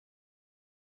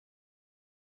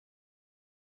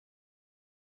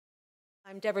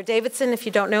I'm Deborah Davidson. If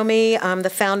you don't know me, I'm the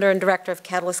founder and director of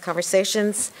Catalyst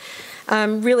Conversations.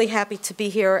 I'm really happy to be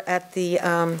here at the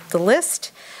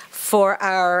list for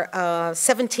our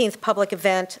 17th public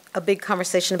event, a big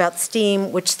conversation about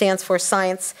STEAM, which stands for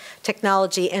Science,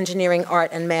 Technology, Engineering, Art,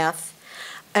 and Math.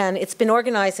 And it's been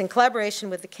organized in collaboration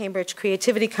with the Cambridge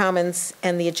Creativity Commons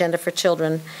and the Agenda for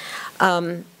Children.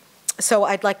 So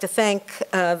I'd like to thank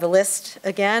the list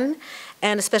again,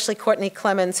 and especially Courtney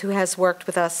Clemens, who has worked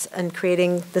with us in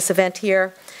creating this event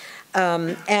here,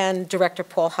 and Director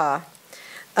Paul Ha.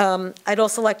 I'd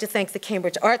also like to thank the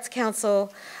Cambridge Arts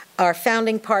Council, our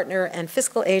founding partner and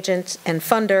fiscal agent and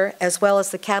funder, as well as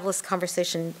the Catalyst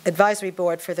Conversation Advisory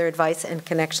Board for their advice and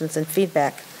connections and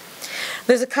feedback.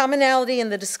 There's a commonality in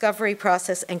the discovery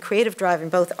process and creative drive in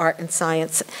both art and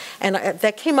science, and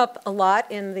that came up a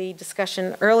lot in the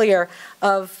discussion earlier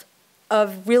of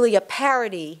really a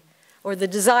parity, or the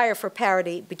desire for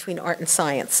parity between art and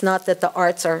science. Not that the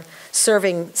arts are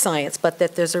serving science, but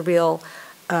that there's a real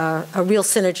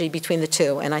synergy between the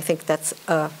two, and I think that's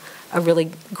a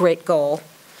really great goal.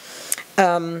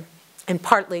 And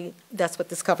partly that's what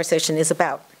this conversation is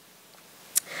about.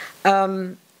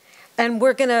 And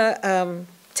we're going to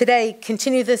today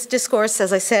continue this discourse.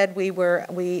 As I said, we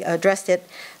addressed it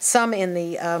some in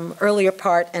the earlier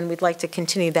part, and we'd like to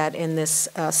continue that in this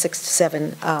 6 to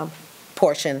 7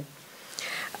 portion.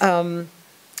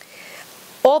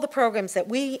 All the programs that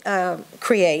we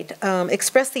create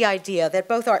express the idea that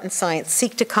both art and science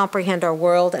seek to comprehend our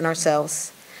world and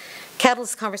ourselves.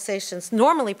 Catalyst Conversations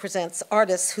normally presents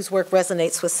artists whose work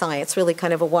resonates with science, really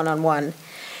kind of a one-on-one.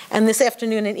 And this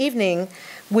afternoon and evening,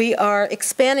 we are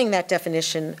expanding that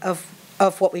definition of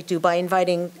what we do by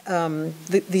inviting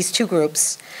these two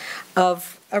groups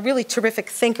of really terrific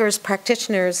thinkers,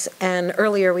 practitioners, and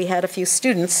earlier we had a few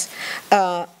students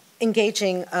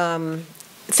thinking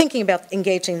about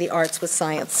engaging the arts with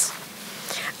science.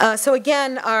 So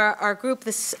again, our group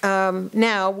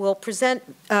now will present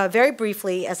very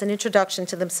briefly as an introduction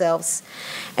to themselves,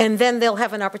 and then they'll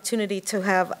have an opportunity to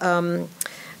have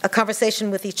a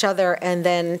conversation with each other, and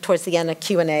then towards the end a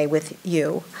Q&A with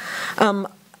you.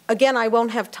 Again, I won't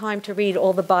have time to read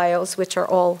all the bios, which are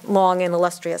all long and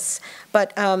illustrious,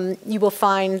 but you will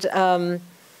find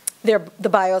the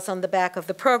bios on the back of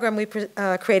the program we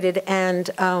created, and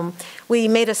we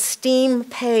made a STEAM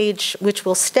page which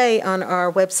will stay on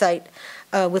our website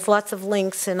with lots of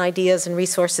links and ideas and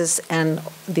resources and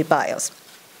the bios.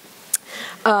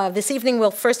 This evening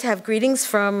we'll first have greetings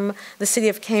from the City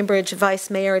of Cambridge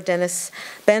Vice Mayor Dennis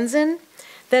Benzin,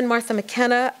 then Martha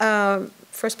McKenna,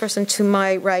 first person to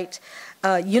my right,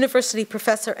 University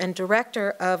Professor and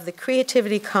Director of the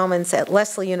Creativity Commons at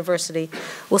Lesley University,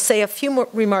 will say a few more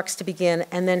remarks to begin,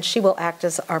 and then she will act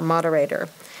as our moderator.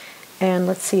 And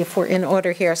let's see if we're in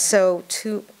order here. So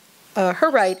to her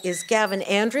right is Gavin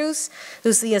Andrews,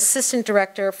 who's the Assistant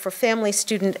Director for Family,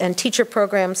 Student, and Teacher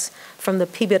Programs from the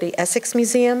Peabody Essex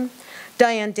Museum.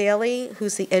 Diane Daly,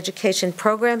 who's the Education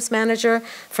Programs Manager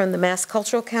from the Mass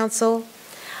Cultural Council.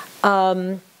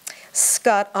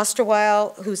 Scott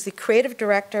Osterweil, who's the Creative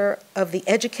Director of the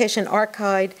Education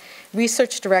Archive,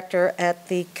 Research Director at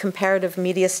the Comparative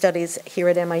Media Studies here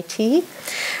at MIT.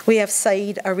 We have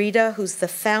Saeed Arida, who's the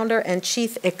Founder and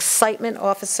Chief Excitement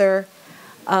Officer.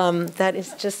 That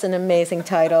is just an amazing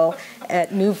title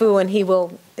at Nuvu, and he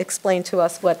will explain to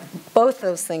us what both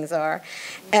those things are.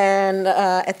 And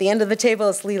at the end of the table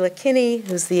is Leela Kinney,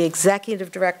 who's the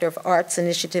Executive Director of Arts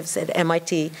Initiatives at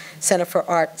MIT Center for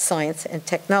Art, Science, and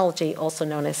Technology, also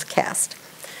known as CAST.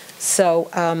 So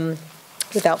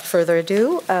without further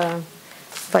ado,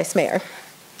 Vice Mayor.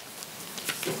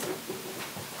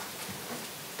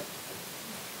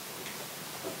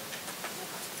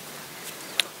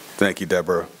 Thank you,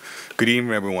 Deborah. Good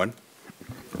evening, everyone.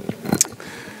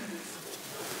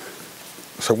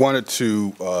 So I wanted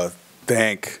to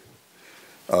thank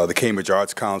the Cambridge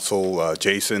Arts Council,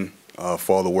 Jason,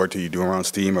 for all the work that you do around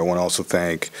STEAM. I want to also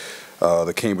thank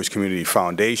the Cambridge Community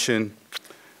Foundation,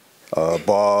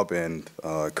 Bob, and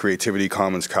Creativity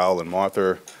Commons, Kyle and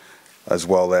Martha, as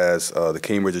well as the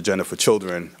Cambridge Agenda for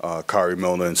Children, Kari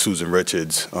Milner and Susan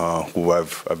Richards, who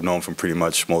I've known from pretty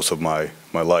much most of my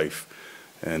life.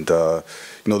 And you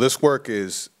know, this work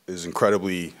is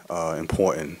incredibly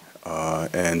important,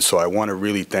 and so I want to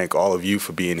really thank all of you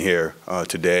for being here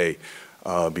today,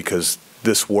 because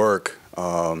this work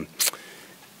would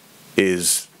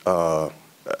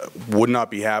not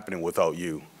be happening without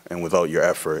you and without your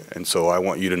effort. And so I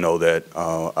want you to know that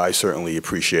I certainly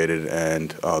appreciate it,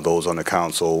 and those on the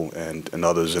council and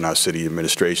others in our city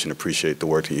administration appreciate the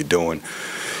work that you're doing.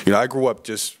 You know, I grew up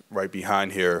just right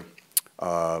behind here,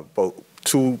 about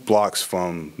 2 blocks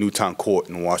from Newtown Court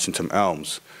in Washington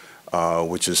Elms,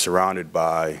 which is surrounded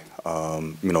by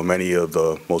many of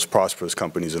the most prosperous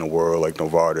companies in the world, like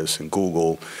Novartis and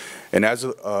Google. And as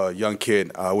a young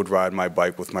kid, I would ride my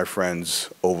bike with my friends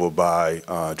over by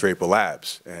Draper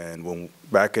Labs. And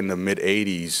back in the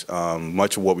mid-'80s,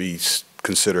 much of what we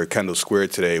consider Kendall Square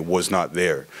today was not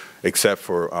there, except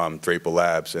for Draper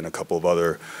Labs and a couple of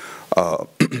other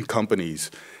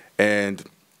companies. And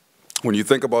when you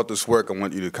think about this work, I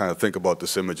want you to kind of think about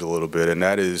this image a little bit, and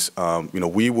that is,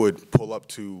 we would pull up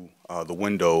to the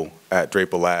window at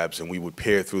Draper Labs, and we would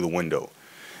peer through the window.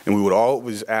 And we would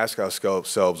always ask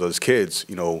ourselves as kids,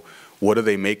 what are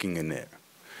they making in there?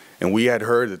 And we had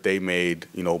heard that they made,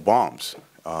 bombs,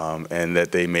 and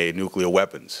that they made nuclear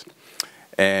weapons.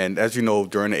 And as you know,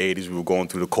 during the 80s, we were going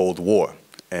through the Cold War.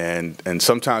 And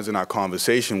sometimes in our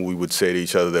conversation, we would say to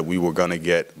each other that we were going to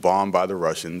get bombed by the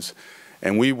Russians.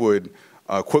 And we would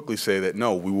quickly say that,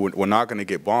 no, we're not going to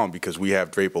get bombed because we have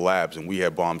Draper Labs and we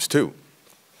have bombs too.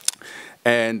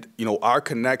 And, our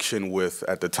connection with,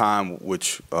 at the time,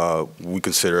 which we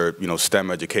consider,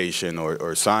 STEM education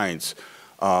or science,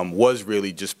 was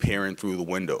really just peering through the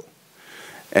window.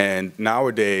 And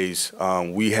nowadays,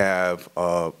 we have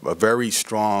a very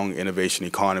strong innovation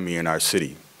economy in our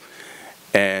city.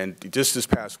 And just this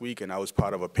past weekend, I was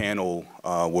part of a panel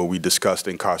where we discussed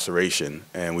incarceration,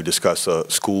 and we discussed a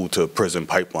school-to-prison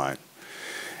pipeline.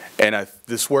 And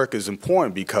this work is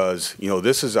important because,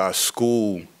 this is our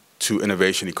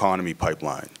school-to-innovation economy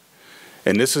pipeline.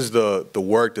 And this is the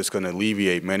work that's going to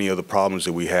alleviate many of the problems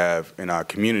that we have in our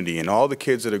community. And all the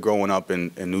kids that are growing up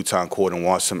in Newtown Court and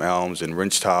Washington Elms and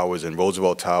Wrench Towers and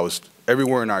Roosevelt Towers,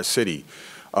 everywhere in our city,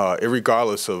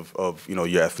 regardless of your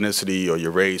ethnicity or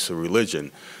your race or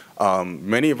religion,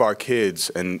 many of our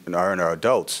kids and our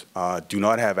adults do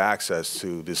not have access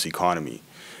to this economy.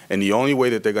 And the only way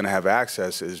that they're going to have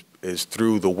access is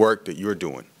through the work that you're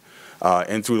doing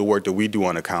and through the work that we do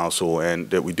on the council and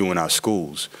that we do in our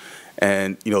schools.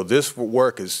 And this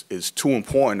work is too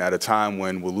important at a time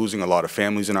when we're losing a lot of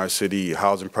families in our city,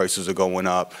 housing prices are going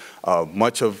up.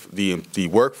 Much of the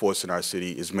workforce in our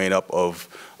city is made up of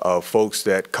folks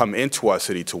that come into our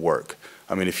city to work.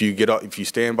 I mean, if you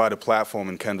stand by the platform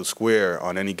in Kendall Square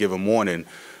on any given morning,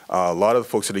 a lot of the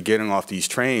folks that are getting off these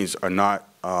trains are not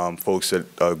folks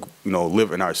that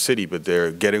live in our city, but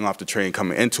they're getting off the train,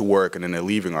 coming into work, and then they're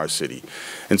leaving our city.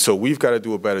 And so we've got to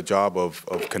do a better job of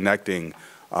connecting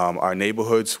our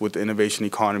neighborhoods with the innovation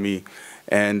economy.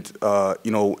 And,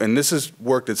 and this is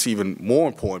work that's even more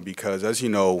important because, as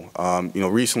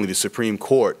recently the Supreme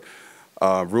Court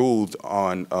ruled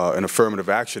on an affirmative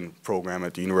action program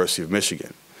at the University of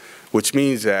Michigan, which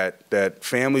means that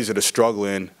families that are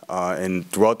struggling and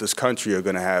throughout this country are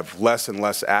going to have less and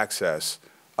less access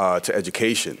to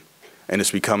education. And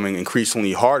it's becoming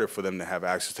increasingly harder for them to have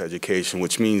access to education,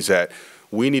 which means that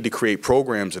we need to create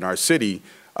programs in our city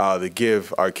that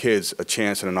give our kids a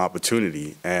chance and an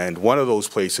opportunity. And one of those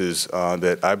places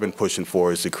that I've been pushing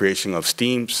for is the creation of a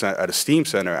STEAM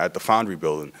center at the Foundry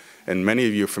Building. And many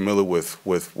of you are familiar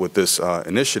with this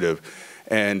initiative.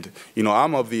 And,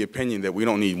 I'm of the opinion that we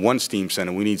don't need one STEAM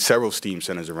center, we need several STEAM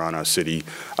centers around our city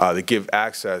that give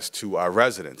access to our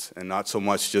residents, and not so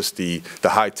much just the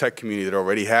high-tech community that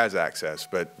already has access,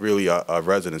 but really our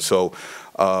residents. So,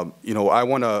 I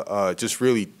want to just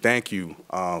really thank you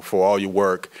for all your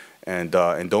work, and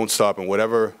don't stop. And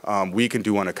whatever we can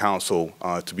do on the council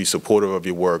to be supportive of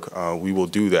your work, we will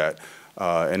do that.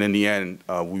 And in the end,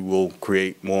 we will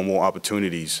create more and more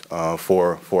opportunities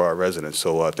for our residents.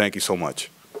 So thank you so much.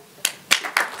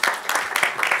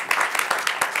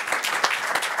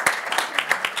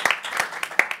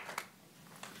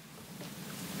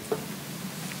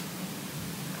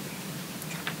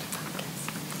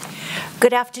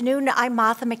 Good afternoon. I'm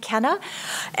Martha McKenna,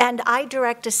 and I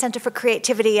direct a Center for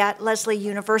Creativity at Lesley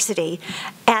University.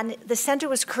 And the center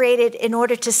was created in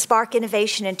order to spark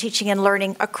innovation in teaching and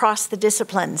learning across the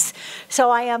disciplines. So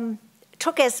I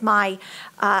took as my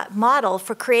model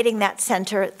for creating that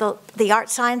center the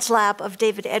Art Science Lab of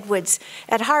David Edwards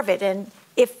at Harvard. And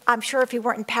I'm sure if he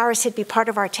weren't in Paris, he'd be part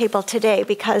of our table today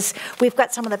because we've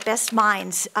got some of the best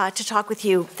minds to talk with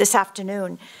you this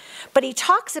afternoon. But he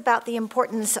talks about the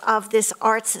importance of this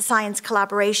arts-science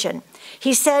collaboration.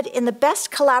 He said, in the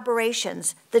best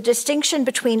collaborations, the distinction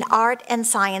between art and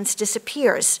science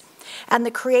disappears, and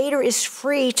the creator is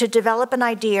free to develop an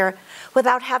idea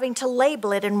without having to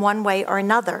label it in one way or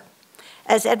another.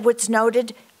 As Edwards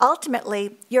noted,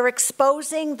 ultimately, you're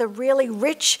exposing the really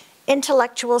rich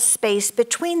intellectual space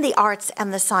between the arts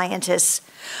and the scientists.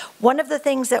 One of the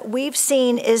things that we've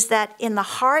seen is that in the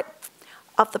heart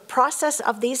of the process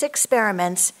of these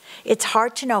experiments, it's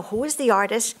hard to know who is the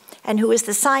artist and who is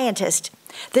the scientist.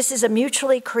 This is a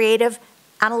mutually creative,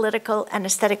 analytical, and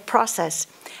aesthetic process.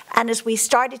 And as we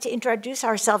started to introduce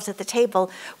ourselves at the table,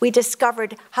 we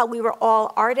discovered how we were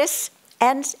all artists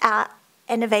and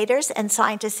innovators and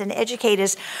scientists and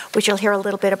educators, which you'll hear a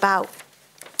little bit about.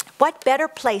 What better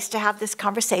place to have this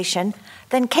conversation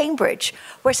than Cambridge,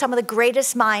 where some of the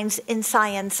greatest minds in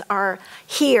science are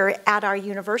here at our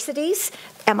universities,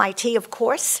 MIT, of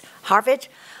course, Harvard,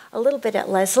 a little bit at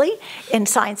Lesley in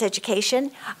science education,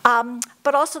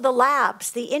 but also the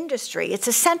labs, the industry. It's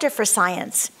a center for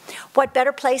science. What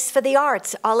better place for the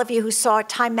arts? All of you who saw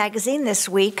Time magazine this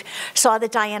week saw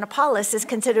that Diana Paulus is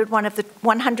considered one of the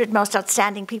 100 most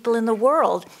outstanding people in the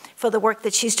world for the work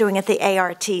that she's doing at the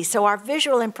ART. So our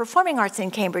visual and performing arts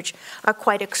in Cambridge are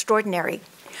quite extraordinary.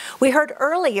 We heard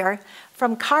earlier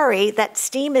from Kari that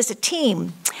STEAM is a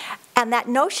team. And that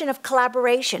notion of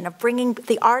collaboration, of bringing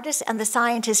the artists and the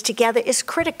scientists together is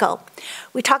critical.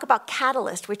 We talk about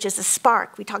catalyst, which is a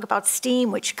spark. We talk about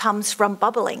steam, which comes from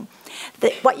bubbling.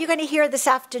 What you're going to hear this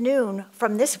afternoon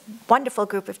from this wonderful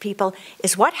group of people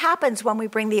is what happens when we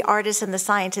bring the artists and the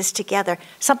scientists together.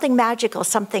 Something magical,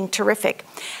 something terrific.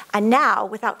 And now,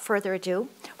 without further ado,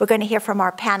 we're going to hear from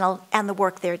our panel and the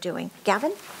work they're doing.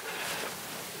 Gavin?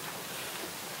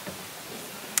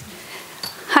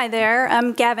 Hi there,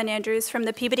 I'm Gavin Andrews from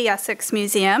the Peabody Essex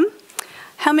Museum.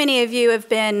 How many of you have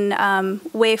been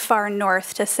way far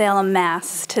north to Salem,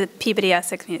 Mass, to Peabody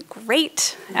Essex Museum?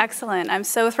 Great, excellent. I'm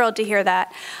so thrilled to hear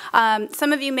that.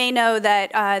 Some of you may know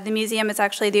that the museum is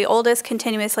actually the oldest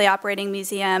continuously operating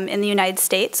museum in the United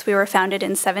States. We were founded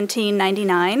in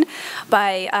 1799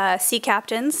 by sea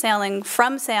captains sailing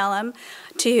from Salem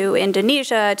to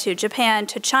Indonesia, to Japan,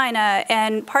 to China,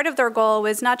 and part of their goal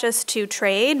was not just to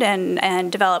trade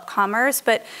and develop commerce,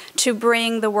 but to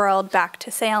bring the world back to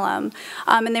Salem.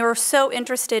 And they were so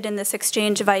interested in this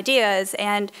exchange of ideas,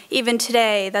 and even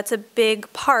today, that's a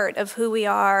big part of who we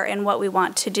are and what we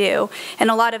want to do.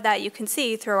 And a lot of that you can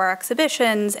see through our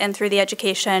exhibitions and through the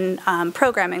education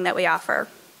programming that we offer.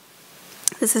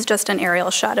 This is just an aerial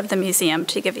shot of the museum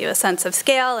to give you a sense of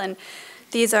scale, and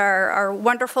these are our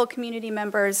wonderful community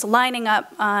members lining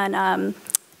up on an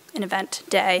event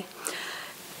day.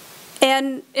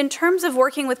 And in terms of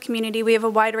working with community, we have a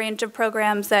wide range of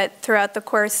programs that throughout the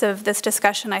course of this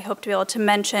discussion I hope to be able to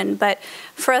mention. But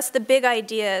for us, the big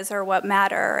ideas are what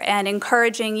matter. And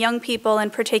encouraging young people in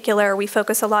particular, we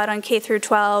focus a lot on K through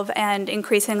 12 and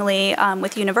increasingly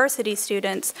with university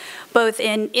students, both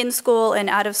in in-school and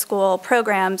out-of-school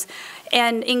programs,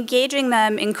 and engaging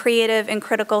them in creative and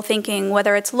critical thinking,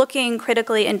 whether it's looking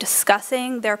critically and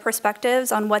discussing their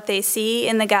perspectives on what they see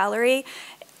in the gallery,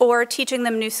 or teaching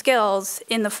them new skills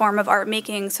in the form of art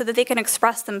making so that they can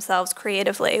express themselves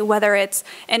creatively, whether it's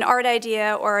an art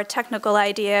idea or a technical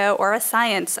idea or a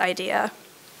science idea.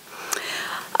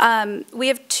 We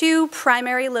have two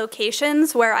primary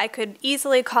locations where I could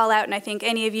easily call out, and I think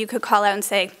any of you could call out and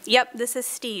say, yep, this is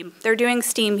STEAM. They're doing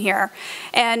STEAM here.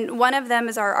 And one of them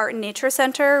is our Art and Nature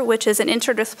Center, which is an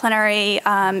interdisciplinary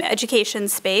education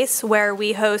space where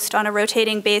we host on a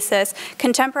rotating basis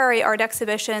contemporary art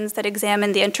exhibitions that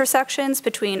examine the intersections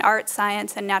between art,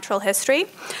 science, and natural history.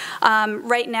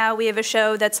 Right now we have a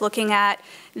show that's looking at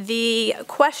the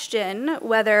question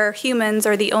whether humans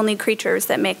are the only creatures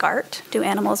that make art. Do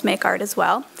animals make art as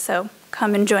well? So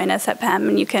come and join us at PEM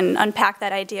and you can unpack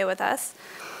that idea with us.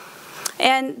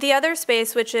 And the other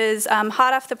space, which is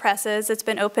hot off the presses, it's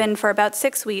been open for about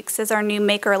 6 weeks, is our new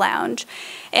Maker Lounge.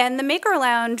 And the Maker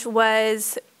Lounge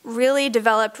was really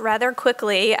developed rather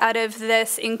quickly out of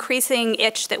this increasing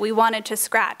itch that we wanted to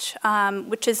scratch,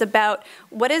 which is about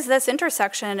what is this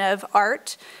intersection of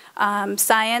art,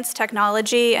 science,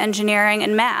 technology, engineering,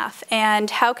 and math,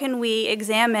 and how can we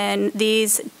examine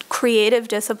these creative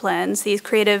disciplines, these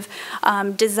creative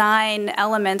design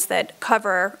elements that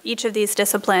cover each of these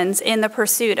disciplines in the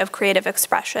pursuit of creative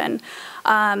expression.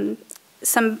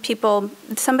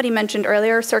 Somebody mentioned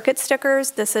earlier circuit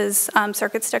stickers. This is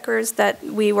circuit stickers that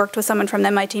we worked with someone from the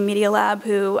MIT Media Lab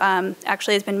who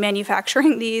actually has been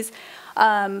manufacturing these.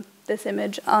 This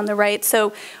image on the right.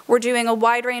 So we're doing a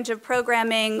wide range of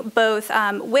programming, both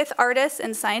with artists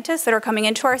and scientists that are coming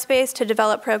into our space to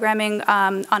develop programming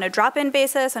on a drop-in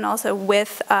basis, and also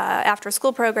with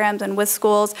after-school programs and with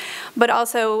schools, but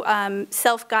also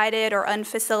self-guided or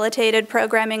unfacilitated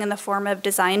programming in the form of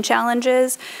design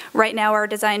challenges. Right now our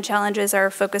design challenges are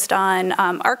focused on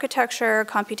architecture,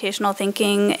 computational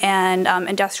thinking, and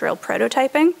industrial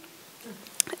prototyping.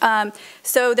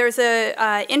 So there's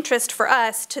a interest for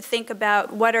us to think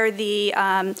about what are the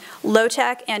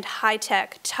low-tech and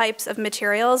high-tech types of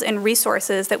materials and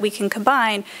resources that we can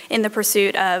combine in the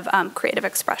pursuit of creative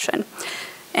expression.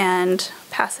 And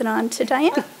pass it on to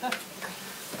Diane.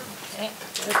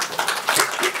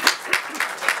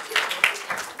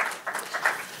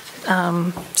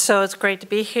 So it's great to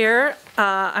be here.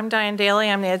 I'm Diane Daly.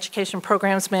 I'm the Education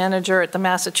Programs Manager at the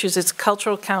Massachusetts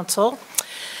Cultural Council.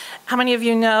 How many of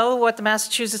you know what the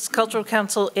Massachusetts Cultural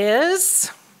Council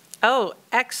is? Oh,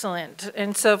 excellent.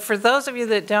 And so for those of you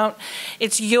that don't,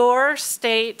 it's your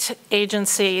state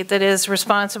agency that is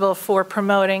responsible for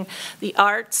promoting the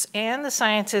arts and the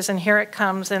sciences, and here it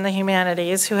comes, and the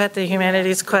humanities. Who had the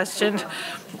humanities question?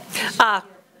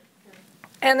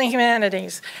 And the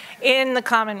humanities in the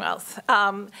Commonwealth.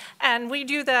 And we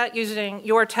do that using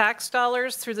your tax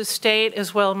dollars through the state,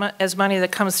 as well as money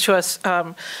that comes to us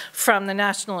from the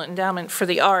National Endowment for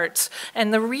the Arts.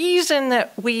 And the reason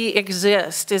that we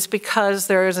exist is because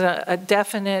there is a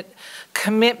definite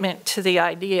commitment to the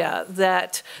idea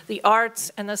that the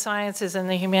arts and the sciences and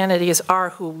the humanities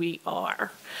are who we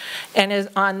are. And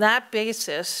on that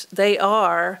basis, they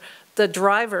are the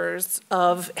drivers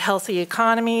of healthy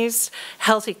economies,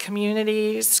 healthy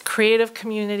communities,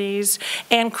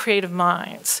 and creative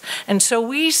minds. And so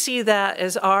we see that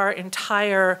as our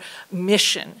entire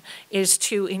mission, is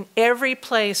to, in every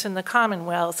place in the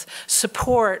Commonwealth,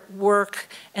 support work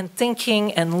and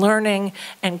thinking and learning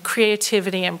and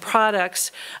creativity and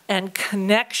products and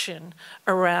connection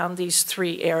around these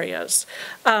three areas.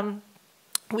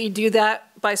 We do that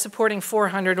by supporting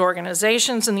 400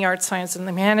 organizations in the arts, science, and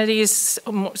the humanities,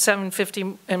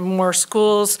 750 and more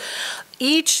schools.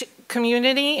 Each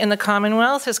community in the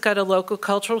Commonwealth has got a local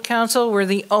cultural council. We're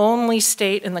the only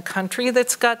state in the country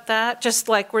that's got that, just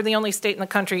like we're the only state in the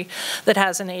country that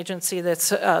has an agency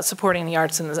that's supporting the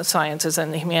arts and the sciences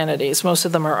and the humanities. Most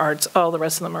of them are arts, all the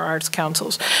rest of them are arts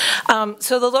councils.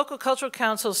 So the local cultural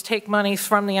councils take money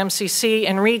from the MCC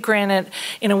and re-grant it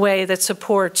in a way that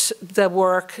supports the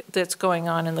work that's going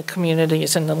on in the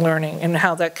communities and the learning and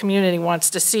how that community wants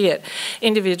to see it.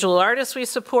 Individual artists we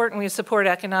support, and we support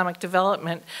economic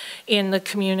development in the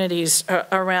communities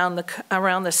around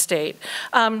the state.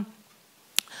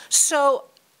 So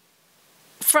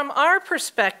from our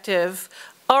perspective,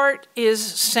 art is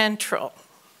central.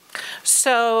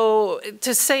 So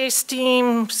to say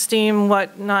STEAM,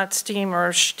 what not STEAM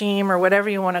or STEAM or whatever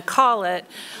you want to call it,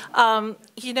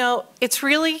 you know, it's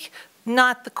really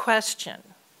not the question.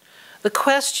 The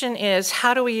question is,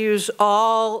 how do we use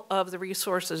all of the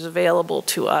resources available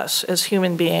to us as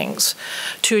human beings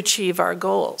to achieve our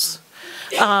goals?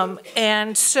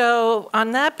 And so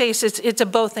on that basis, it's a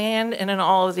both and an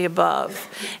all of the above,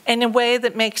 in a way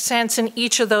that makes sense in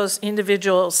each of those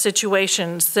individual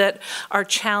situations that are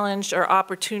challenged or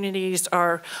opportunities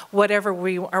or whatever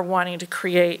we are wanting to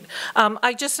create.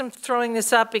 I just am throwing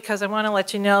this up because I want to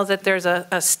let you know that there's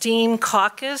a STEAM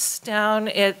caucus down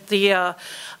at the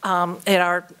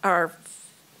at our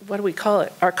what do we call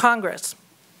it? Our Congress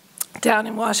down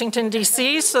in Washington,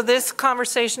 D.C. So this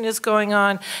conversation is going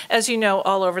on, as you know,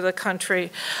 all over the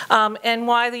country. And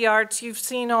why the arts? You've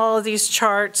seen all of these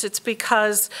charts. It's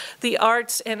because the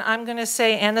arts, and I'm going to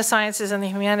say, and the sciences and the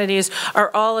humanities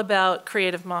are all about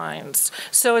creative minds.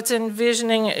 So it's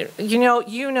envisioning,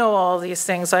 you know all these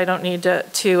things. I don't need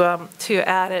to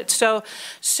add it. So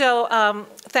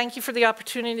thank you for the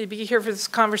opportunity to be here for this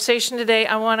conversation today.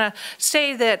 I want to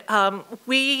say that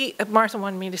Martha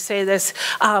wanted me to say this,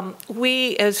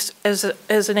 we as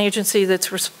an agency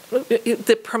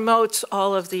that promotes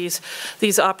all of these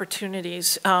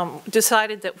opportunities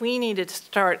decided that we needed to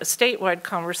start a statewide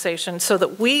conversation so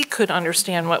that we could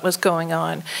understand what was going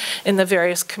on in the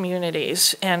various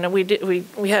communities. And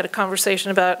we had a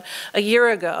conversation about a year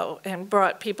ago and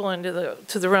brought people into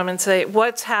the room and say,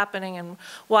 what's happening and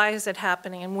why is it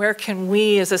happening and where can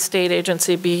we as a state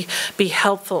agency be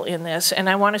helpful in this? And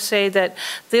I want to say that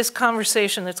this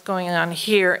conversation that's going on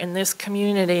here in this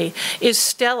community is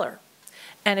stellar.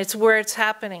 And it's where it's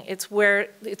happening. It's where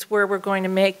we're going to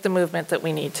make the movement that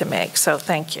we need to make. So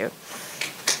thank you.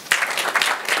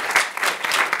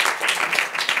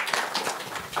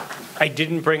 I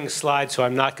didn't bring slides, so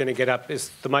I'm not going to get up. Is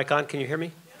the mic on? Can you hear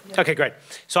me? Yeah. Okay, great.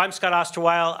 So I'm Scott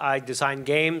Osterweil. I design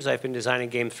games. I've been designing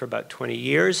games for about 20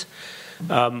 years.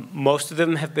 Most of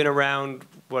them have been around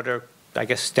what are, I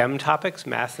guess, STEM topics,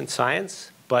 math and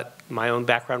science. But my own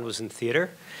background was in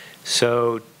theater.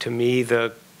 So to me,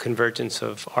 the convergence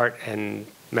of art and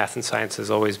math and science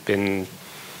has always been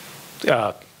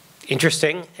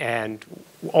interesting and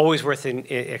always worth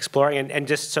exploring. And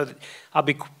just so that, I'll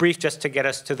be brief just to get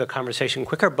us to the conversation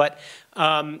quicker, but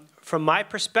from my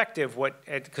perspective,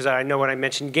 because I know when I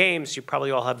mention games, you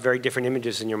probably all have very different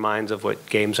images in your minds of what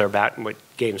games are about and what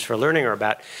games for learning are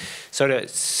about. So to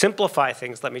simplify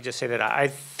things, let me just say that I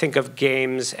think of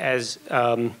games as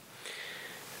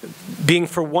being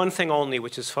for one thing only,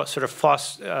 which is sort of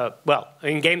well, I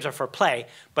mean, games are for play,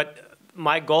 but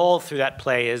my goal through that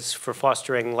play is for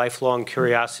fostering lifelong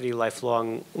curiosity,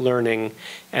 lifelong learning,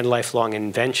 and lifelong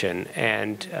invention.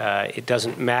 And it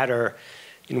doesn't matter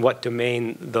in what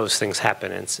domain those things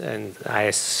happen. And I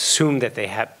assume that they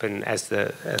happen, as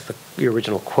the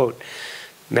original quote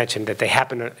mentioned, that they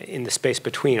happen in the space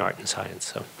between art and science.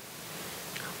 So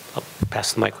I'll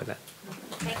pass the mic with that.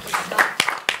 Thank you, Scott.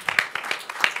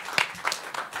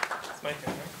 It's my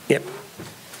turn, right? Yep.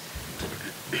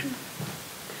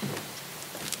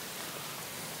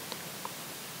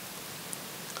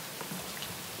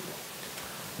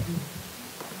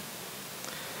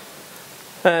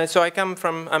 So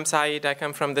I'm Saeed. I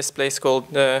come from this place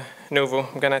called Nuvo.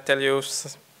 I'm gonna tell you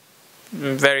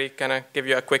give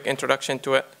you a quick introduction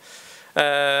to it.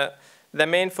 The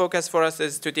main focus for us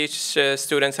is to teach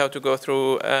students how to go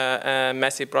through a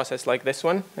messy process like this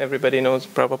one. Everybody knows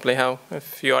probably how,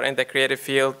 if you are in the creative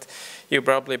field, you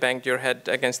probably banged your head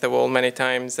against the wall many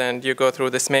times and you go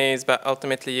through this maze, but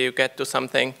ultimately you get to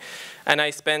something. And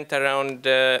I spent around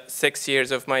 6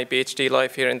 years of my PhD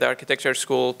life here in the architecture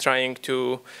school trying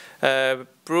to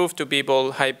prove to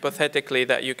people hypothetically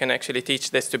that you can actually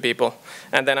teach this to people.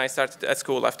 And then I started at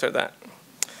school after that.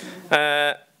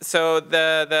 So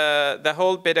the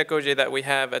whole pedagogy that we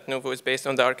have at Nuvo is based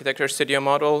on the architecture studio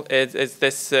model. Is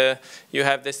this you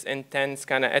have this intense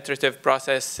kind of iterative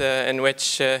process in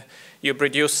which you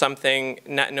produce something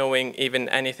not knowing even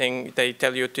anything. They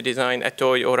tell you to design a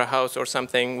toy or a house or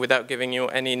something without giving you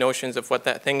any notions of what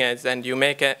that thing is, and you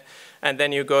make it, and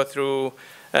then you go through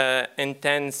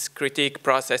intense critique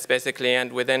process basically,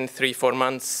 and within 3-4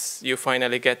 months you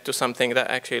finally get to something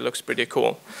that actually looks pretty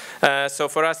cool. So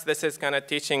for us, this is kind of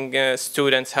teaching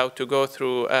students how to go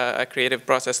through a creative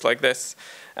process like this.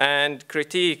 And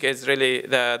critique is really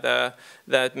the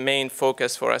main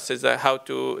focus for us, is how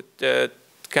to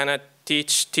kind of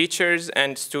teach teachers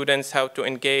and students how to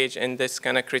engage in this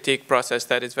kind of critique process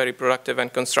that is very productive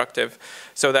and constructive.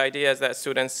 So the idea is that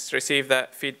students receive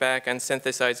that feedback and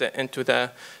synthesize it into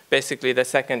basically the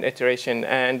second iteration,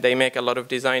 and they make a lot of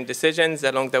design decisions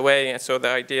along the way. And so the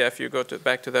idea, if you go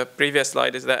back to the previous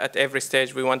slide, is that at every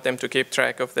stage we want them to keep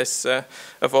track of this,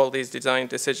 of all these design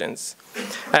decisions.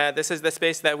 This is the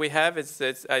space that we have.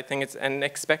 I think it's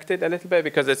unexpected a little bit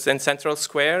because it's in Central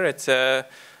Square. It's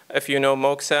if you know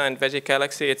Moxa and Veggie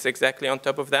Galaxy, it's exactly on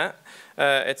top of that.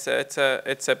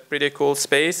 It's a pretty cool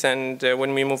space, and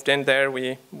when we moved in there,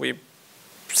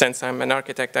 since I'm an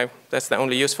architect, that's the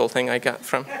only useful thing I got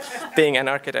from being an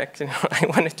architect. You know, I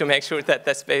wanted to make sure that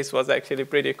the space was actually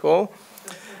pretty cool.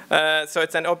 So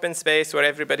it's an open space where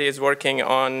everybody is working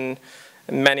on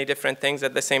many different things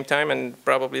at the same time, and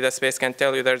probably the space can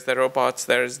tell you there's the robots,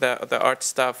 there's the art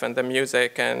stuff and the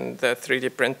music and the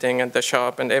 3D printing and the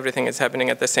shop, and everything is happening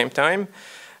at the same time.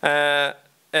 So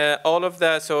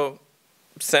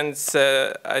since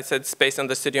I said space on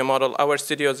the studio model, our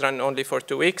studios run only for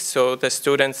 2 weeks, so the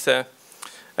students,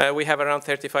 we have around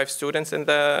 35 students in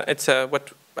it's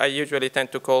what I usually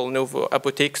tend to call Nuvo a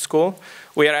boutique school.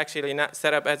 We are actually not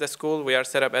set up as a school, we are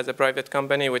set up as a private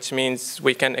company, which means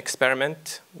we can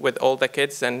experiment with all the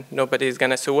kids and nobody is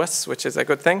gonna sue us, which is a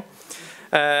good thing.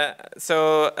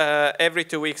 Every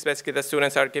 2 weeks, basically, the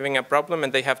students are given a problem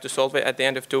and they have to solve it at the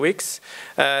end of 2 weeks.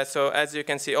 So as you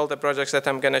can see, all the projects that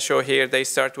I'm gonna show here, they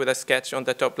start with a sketch on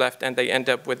the top left and they end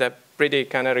up with a pretty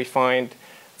kind of refined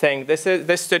thing.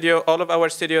 This studio, all of our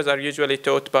studios are usually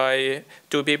taught by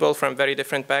 2 people from very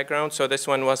different backgrounds. So this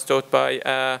one was taught by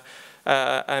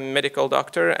a medical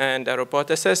doctor and a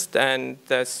roboticist, and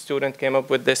the student came up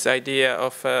with this idea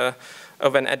of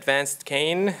an advanced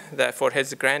cane that for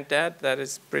his granddad. That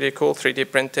is pretty cool, 3D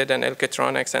printed and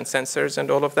electronics and sensors and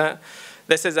all of that.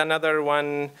 This is another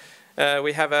one.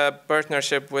 We have a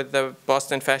partnership with the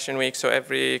Boston Fashion Week, so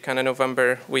every kind of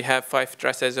November we have 5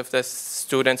 dresses of the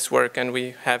students' work, and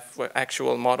we have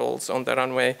actual models on the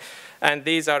runway. And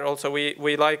these are also,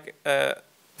 we like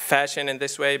fashion in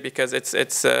this way because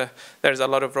there's a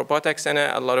lot of robotics in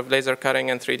it, a lot of laser cutting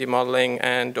and 3D modeling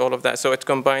and all of that. So it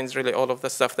combines really all of the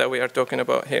stuff that we are talking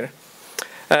about here.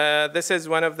 This is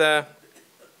one of the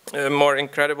more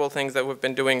incredible things that we've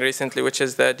been doing recently, which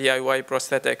is the DIY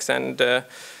prosthetics. And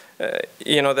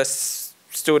you know, this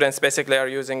students basically are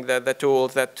using the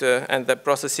tools that and the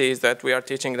processes that we are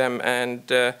teaching them and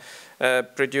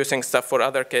producing stuff for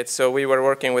other kids. So we were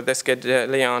working with this kid,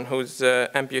 Leon, who's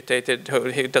amputated,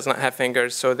 he does not have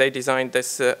fingers. So they designed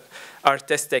this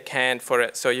artistic hand for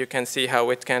it. So you can see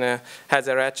how it kind of has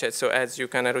a ratchet. So as you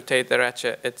kind of rotate the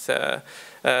ratchet,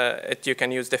 you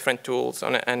can use different tools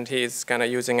on it, and he's kind of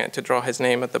using it to draw his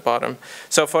name at the bottom.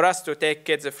 So for us to take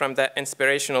kids from that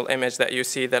inspirational image that you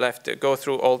see the left, go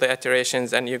through all the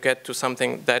iterations, and you get to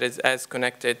something that is as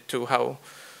connected to how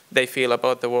they feel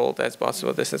about the world as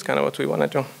possible. This is kind of what we want to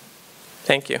do.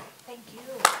 Thank you. Thank you.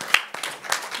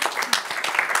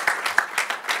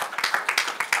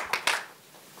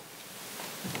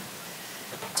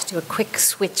 Let's do a quick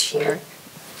switch here.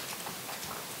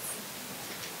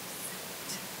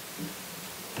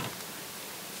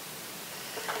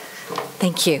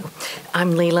 Thank you.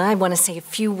 I'm Leela. I want to say a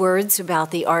few words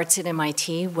about the arts at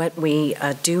MIT, what we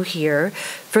do here.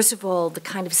 First of all, the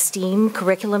kind of STEAM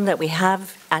curriculum that we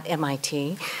have at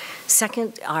MIT.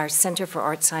 Second, our Center for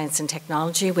Art, Science, and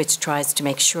Technology, which tries to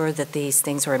make sure that these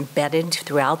things are embedded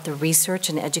throughout the research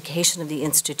and education of the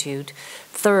Institute.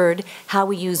 Third, how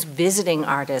we use visiting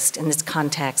artists in this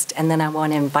context. And then I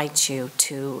want to invite you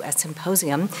to a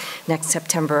symposium next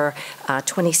September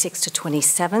 26th to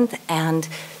 27th, and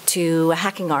to a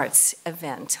Hacking Arts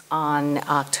event on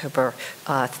October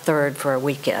 3rd for a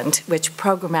weekend, which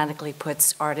programmatically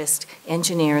puts artists,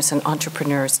 engineers, and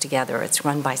entrepreneurs together. It's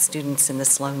run by students in the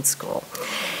Sloan School.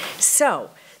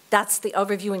 So that's the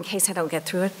overview in case I don't get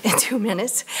through it in 2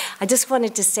 minutes. I just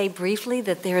wanted to say briefly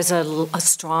that there's a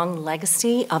strong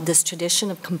legacy of this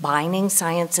tradition of combining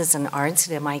sciences and arts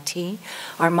at MIT.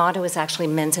 Our motto is actually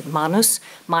mens et manus,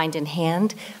 mind and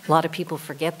hand. A lot of people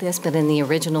forget this, but in the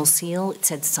original seal, it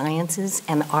said sciences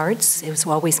and arts. It was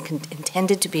always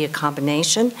intended to be a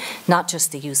combination, not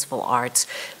just the useful arts,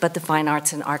 but the fine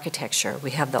arts and architecture.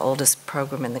 We have the oldest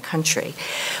program in the country.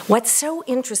 What's so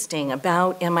interesting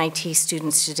about MIT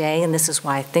students today, and this is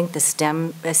why I think the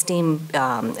STEAM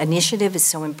initiative is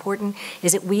so important,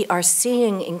 is that we are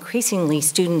seeing increasingly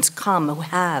students come who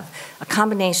have a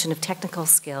combination of technical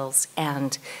skills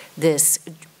and this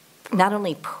not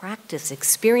only practice,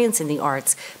 experience in the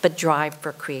arts, but drive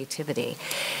for creativity.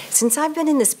 Since I've been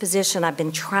in this position, I've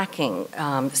been tracking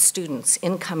students,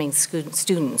 incoming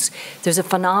students. There's a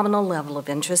phenomenal level of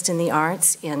interest in the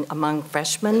arts among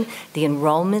freshmen. The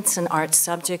enrollments in art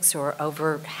subjects are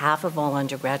over half of all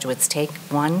undergraduates take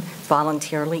one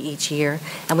voluntarily each year.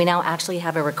 And we now actually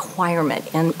have a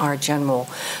requirement in our general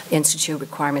institute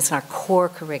requirements in our core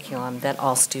curriculum that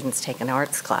all students take an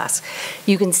arts class.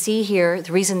 You can see here,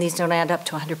 the reason these don't add up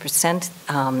to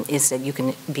 100% is that you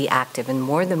can be active in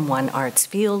more than one arts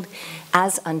field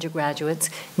as undergraduates.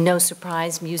 No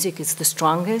surprise, music is the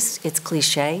strongest. It's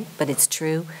cliche, but it's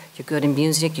true. You're good in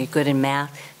music, you're good in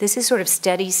math. This is sort of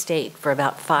steady state for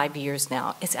about 5 years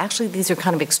now. It's actually, these are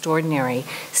kind of extraordinary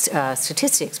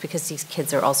statistics because these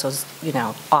kids are also, you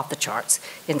know, off the charts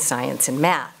in science and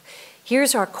math.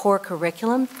 Here's our core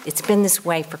curriculum. It's been this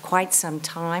way for quite some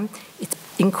time. It's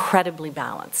incredibly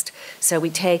balanced. So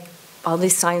we take all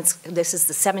these science, this is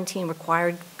the 17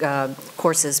 required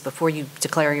courses before you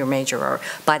declare your major or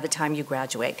by the time you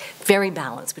graduate. Very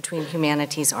balanced between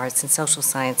humanities, arts, and social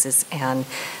sciences and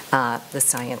the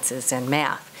sciences and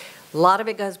math. A lot of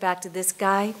it goes back to this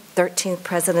guy, 13th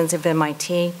president of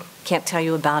MIT. Can't tell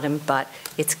you about him, but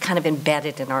it's kind of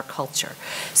embedded in our culture.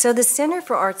 So the Center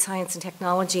for Art, Science, and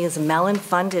Technology is a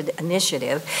Mellon-funded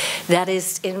initiative that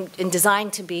is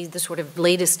designed to be the sort of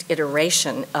latest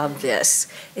iteration of this.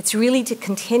 It's really to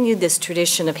continue this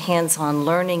tradition of hands-on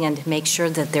learning and to make sure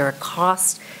that there are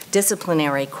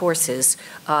cross-disciplinary courses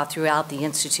throughout the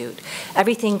Institute.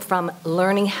 Everything from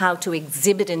learning how to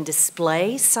exhibit and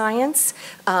display science,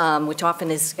 which often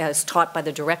is taught by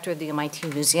the director of the MIT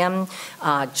Museum,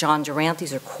 John Durant.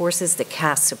 These are courses that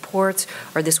CAS supports,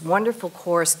 or this wonderful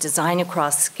course, Design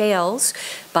Across Scales,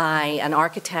 by an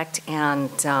architect and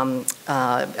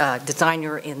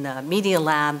designer in the Media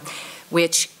Lab,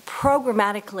 which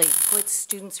programmatically puts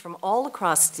students from all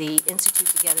across the Institute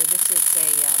together. This is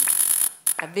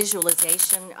a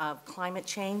visualization of climate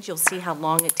change. You'll see how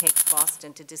long it takes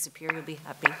Boston to disappear. You'll be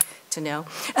happy to know.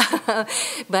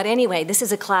 But anyway, this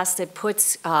is a class that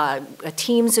puts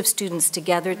teams of students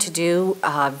together to do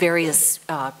various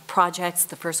projects.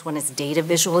 The first one is data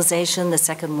visualization. The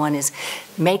second one is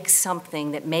make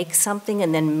something that makes something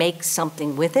and then make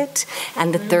something with it.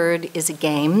 And the third is a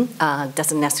game.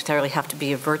 Doesn't necessarily have to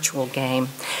be a virtual game.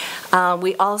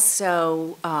 We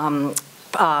also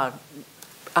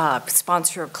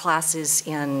sponsor classes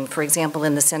in, for example,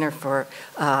 in the Center for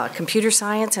Computer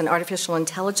Science and Artificial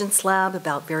Intelligence Lab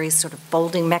about various sort of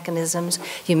folding mechanisms.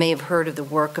 You may have heard of the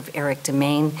work of Eric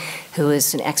Demain, who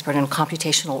is an expert in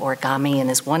computational origami and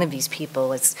is one of these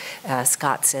people, as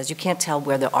Scott says. You can't tell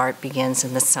where the art begins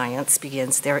and the science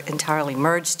begins. They're entirely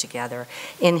merged together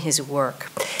in his work.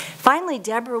 Finally,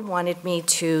 Deborah wanted me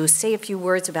to say a few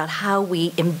words about how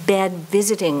we embed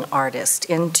visiting artists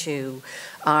into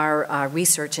our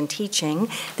research and teaching.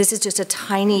 This is just a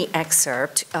tiny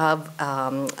excerpt of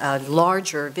a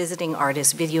larger visiting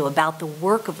artist video about the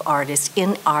work of artists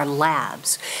in our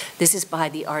labs. This is by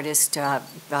the artist,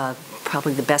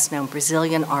 probably the best known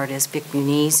Brazilian artist, Vic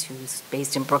Muniz, who's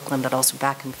based in Brooklyn, but also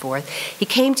back and forth. He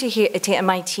came to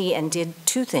MIT and did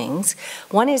two things.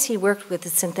 One is he worked with the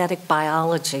synthetic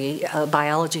biology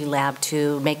lab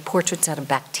to make portraits out of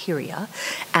bacteria.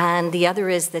 And the other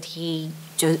is that he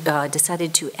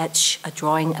decided to etch a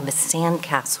drawing of a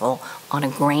sandcastle on a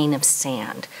grain of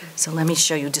sand. So let me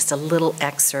show you just a little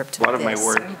excerpt of this. A lot of my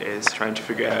work is trying to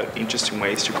figure out interesting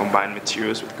ways to combine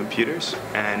materials with computers.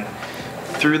 And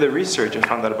through the research, I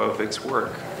found out about Vic's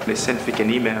work. And I sent Vic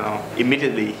an email.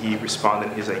 Immediately, he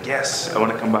responded. He's like, yes, I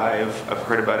want to come by. I've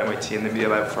heard about MIT and the Media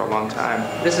Lab for a long time.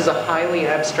 This is a highly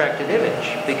abstracted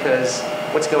image because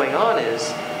what's going on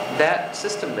is that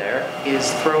system there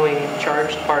is throwing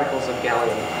charged particles of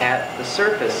gallium at the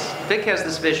surface. Vic has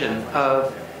this vision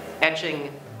of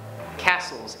etching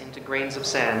castles into grains of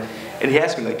sand. And he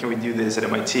asked me, like, can we do this at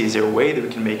MIT? Is there a way that we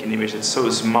can make an image that's so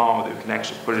small that we can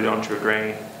actually put it onto a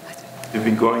grain? We've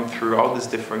been going through all these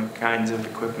different kinds of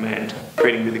equipment,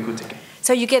 creating really cool techniques.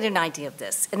 So you get an idea of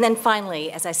this. And then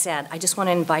finally, as I said, I just want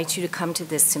to invite you to come to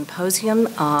this symposium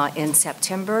in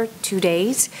September, 2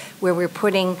 days, where we're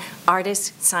putting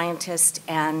artists, scientists,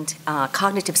 and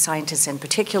cognitive scientists in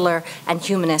particular, and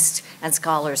humanists and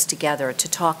scholars together to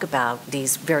talk about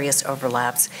these various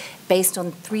overlaps based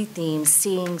on 3 themes: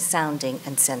 seeing, sounding,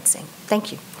 and sensing.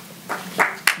 Thank you.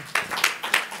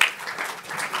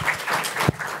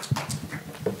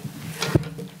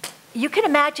 You can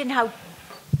imagine how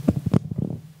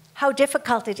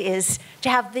difficult it is to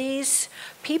have these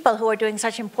people who are doing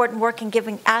such important work and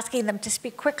asking them to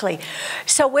speak quickly.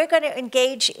 So we're going to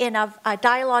engage in a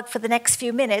dialogue for the next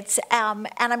few minutes, and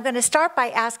I'm going to start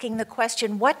by asking the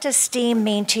question, what does STEAM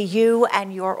mean to you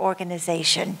and your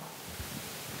organization?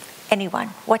 Anyone?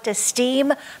 What does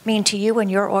STEAM mean to you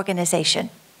and your organization?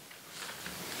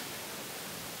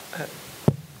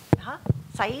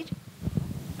 Saeed?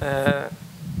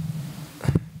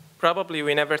 Probably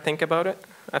we never think about it.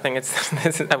 I think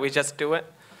it's that we just do it.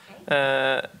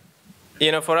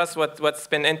 You know, for us, what's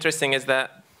been interesting is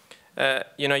that,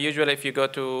 you know, usually if you go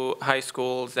to high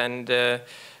schools and,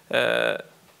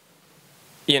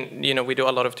 you know, we do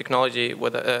a lot of technology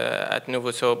with, at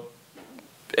Nuvu, so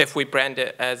if we brand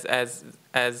it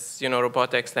as you know,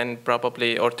 robotics, then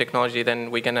probably, or technology, then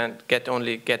we're gonna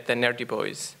only get the nerdy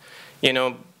boys, you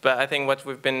know. But I think what's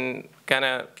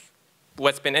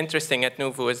been interesting at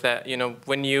Nuvu is that, you know,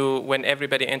 when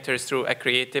everybody enters through a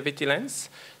creativity lens,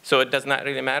 so it does not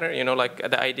really matter, you know, like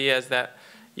the idea is that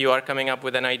you are coming up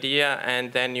with an idea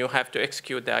and then you have to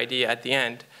execute the idea at the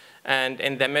end. And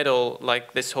in the middle,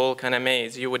 like this whole kind of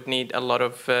maze, you would need a lot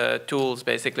of tools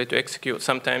basically to execute.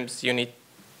 Sometimes you need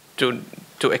to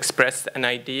express an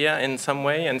idea in some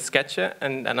way and sketch it,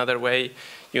 and another way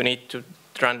you need to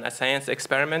run a science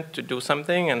experiment to do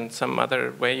something, and some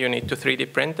other way you need to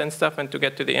 3D print and stuff and to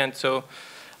get to the end. So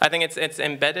I think it's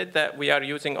embedded that we are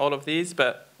using all of these,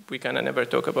 but we kind of never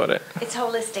talk about it. It's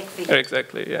holistic for you.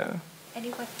 Exactly, yeah.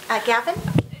 Anyone? Gavin?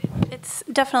 It's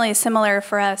definitely similar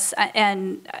for us,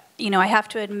 and you know, I have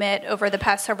to admit, over the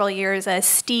past several years, as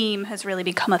STEAM has really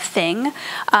become a thing,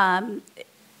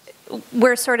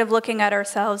 we're sort of looking at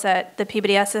ourselves at the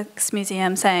Peabody Essex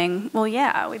Museum saying, well,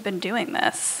 yeah, we've been doing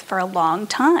this for a long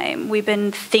time. We've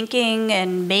been thinking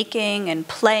and making and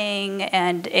playing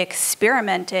and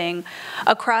experimenting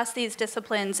across these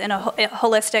disciplines in a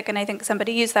holistic, and I think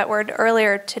somebody used that word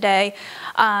earlier today,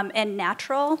 and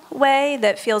natural way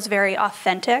that feels very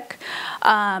authentic.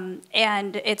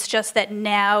 And it's just that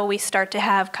now we start to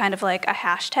have kind of like a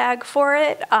hashtag for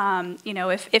it. You know,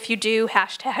 if you do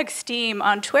hashtag STEAM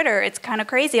on Twitter, it's kind of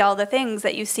crazy all the things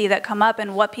that you see that come up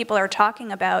and what people are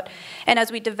talking about. And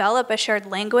as we develop a shared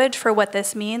language for what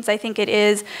this means, I think it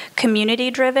is community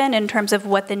driven in terms of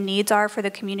what the needs are for the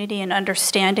community and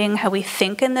understanding how we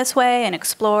think in this way and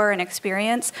explore and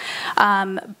experience.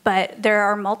 But there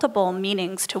are multiple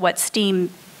meanings to what STEAM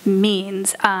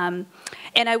means. And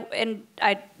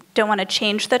I don't want to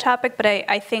change the topic, but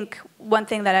I think one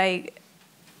thing that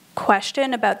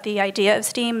question about the idea of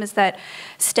STEAM is that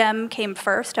STEM came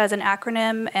first as an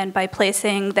acronym, and by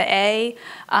placing the A,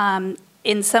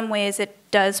 in some ways it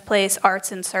does place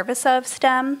arts in service of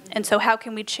STEM, and so how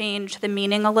can we change the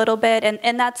meaning a little bit?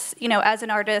 And that's, you know, as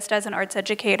an artist, as an arts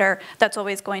educator, that's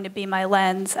always going to be my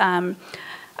lens.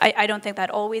 I don't think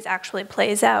that always actually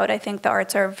plays out. I think the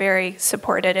arts are very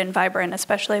supported and vibrant,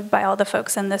 especially by all the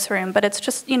folks in this room, but it's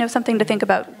just, you know, something to think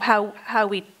about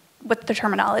what the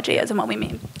terminology is and what we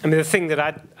mean. I mean, the thing that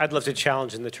I'd love to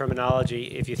challenge in the terminology,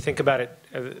 if you think about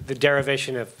it, the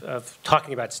derivation of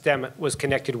talking about STEM was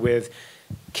connected with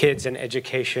kids and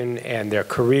education and their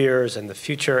careers and the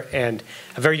future and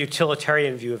a very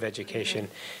utilitarian view of education.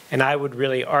 And I would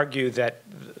really argue that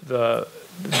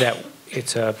that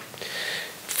it's a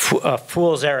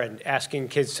fool's errand asking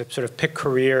kids to sort of pick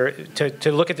career,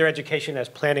 to look at their education as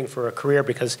planning for a career,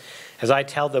 because as I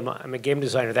tell them, I'm a game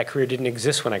designer, that career didn't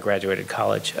exist when I graduated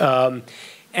college.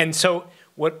 And so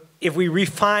if we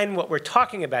refine what we're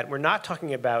talking about, we're not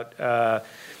talking about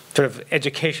sort of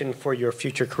education for your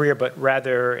future career, but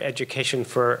rather education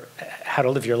for how to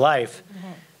live your life,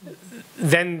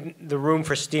 then the room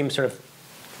for STEAM sort of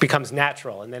becomes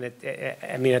natural. And then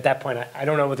I mean, at that point, I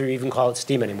don't know whether you even call it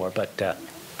STEAM anymore, but.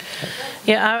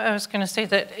 Yeah, I was going to say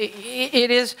that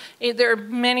there are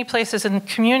many places in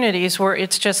communities where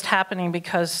it's just happening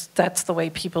because that's the way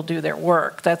people do their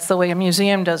work. That's the way a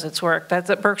museum does its work. That's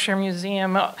at Berkshire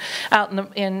Museum out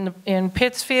in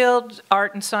Pittsfield,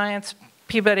 Art and Science,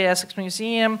 Peabody Essex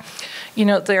Museum. You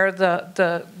know, there are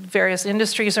the various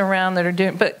industries around that are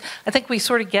doing, but I think we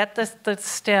sort of get the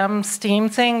STEAM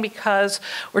thing because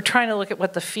we're trying to look at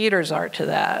what the feeders are to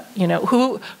that. You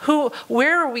know,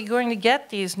 where are we going to get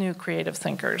these new creative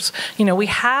thinkers? You know, we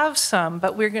have some,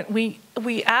 but we're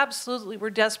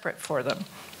desperate for them.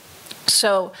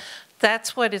 So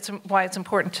that's why it's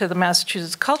important to the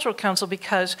Massachusetts Cultural Council,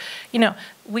 because, you know,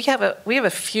 we have a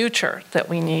future that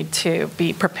we need to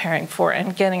be preparing for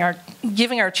and giving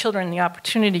our children the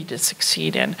opportunity to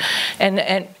succeed in,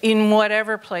 and in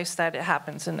whatever place that it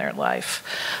happens in their life.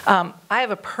 I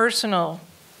have a personal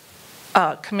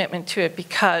commitment to it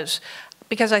because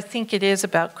I think it is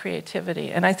about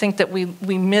creativity, and I think that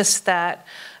we miss that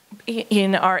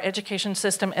in our education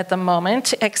system at the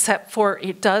moment, except for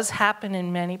it does happen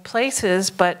in many places,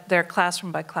 but they're classroom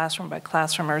by classroom by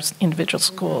classroom or individual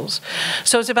schools.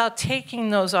 So it's about taking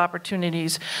those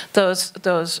opportunities, those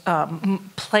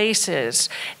places,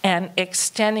 and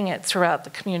extending it throughout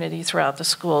the community, throughout the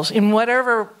schools, in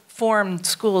whatever form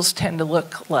schools tend to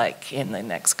look like in the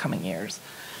next coming years.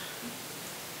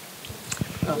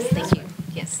 Oh, thank you.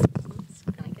 Yes.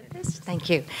 Thank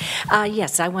you.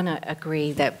 Yes, I want to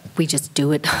agree that we just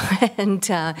do it.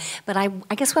 But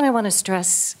I guess what I want to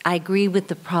stress, I agree with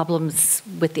the problems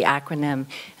with the acronym,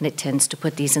 and it tends to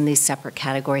put these in these separate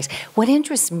categories. What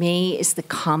interests me is the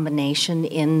combination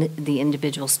in the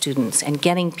individual students and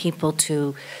getting people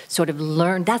to sort of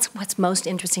learn. That's what's most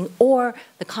interesting, or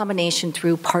the combination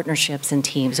through partnerships and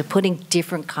teams of putting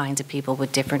different kinds of people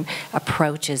with different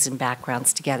approaches and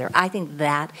backgrounds together. I think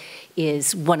that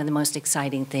is one of the most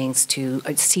exciting things to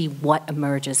see what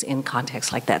emerges in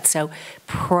contexts like that. So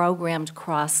programmed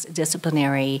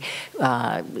cross-disciplinary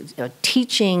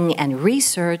teaching and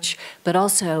research, but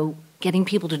also getting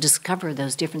people to discover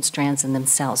those different strands in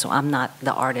themselves. So I'm not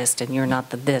the artist and you're not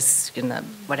the this, and the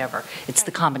whatever. It's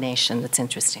the combination that's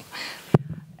interesting.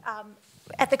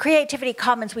 At the Creativity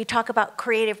Commons, we talk about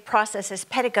creative process as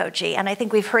pedagogy, and I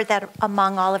think we've heard that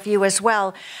among all of you as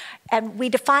well. And we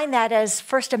define that as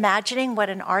first imagining what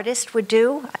an artist would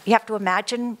do. You have to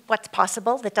imagine what's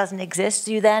possible that doesn't exist.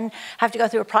 You then have to go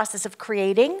through a process of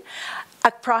creating,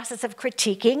 a process of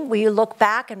critiquing, where you look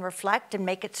back and reflect and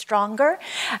make it stronger,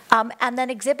 and then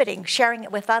exhibiting, sharing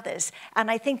it with others. And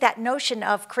I think that notion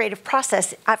of creative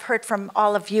process, I've heard from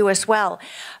all of you as well.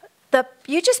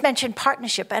 You just mentioned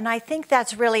partnership, and I think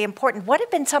that's really important. What have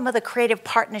been some of the creative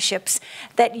partnerships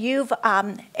that you've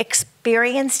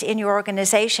experienced in your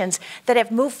organizations that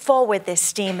have moved forward this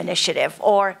STEAM initiative,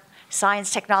 or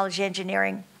science, technology,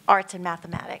 engineering, arts, and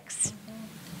mathematics?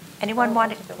 Anyone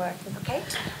want to? Okay.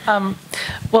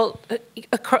 Well,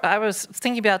 I was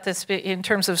thinking about this in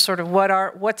terms of sort of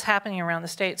what's happening around the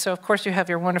state. So, of course, you have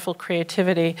your wonderful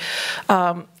creativity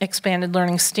expanded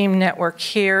learning STEAM network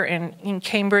here in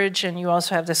Cambridge, and you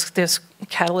also have this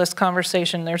Catalyst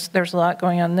conversation. There's a lot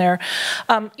going on there.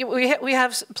 We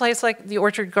have a place like the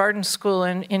Orchard Garden School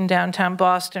in downtown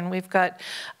Boston. We've got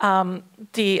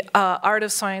the Art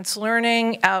of Science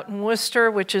Learning out in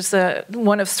Worcester, which is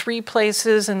one of 3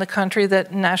 places in the country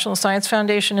that National Science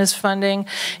Foundation is funding.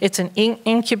 It's an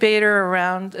incubator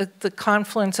around the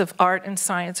confluence of art and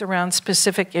science around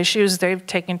specific issues. They've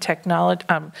taken technology,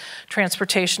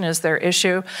 transportation as their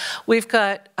issue. We've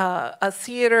got a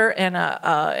theater and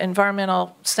an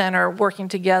environmental center working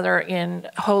together in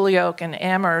Holyoke and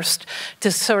Amherst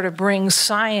to sort of bring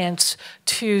science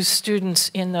to students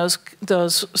in those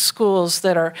schools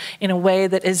that are in a way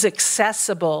that is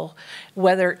accessible,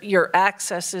 whether your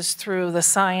access is through the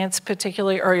science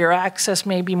particularly or your access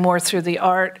may be more through the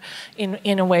art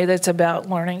in a way that's about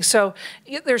learning. So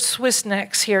there's Swiss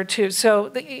necks here too. So,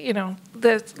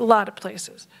 there's a lot of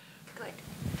places.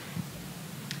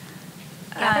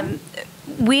 Good.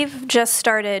 We've just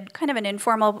started kind of an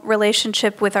informal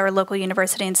relationship with our local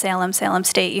university in Salem, Salem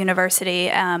State University,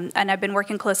 and I've been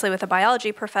working closely with a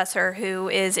biology professor who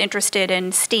is interested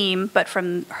in STEAM, but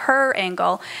from her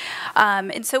angle.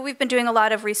 And so we've been doing a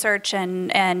lot of research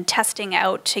and testing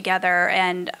out together,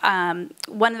 and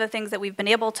one of the things that we've been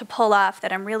able to pull off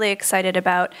that I'm really excited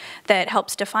about that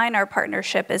helps define our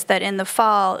partnership is that in the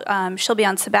fall, she'll be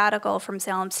on sabbatical from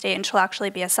Salem State, and she'll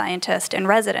actually be a scientist in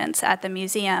residence at the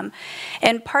museum.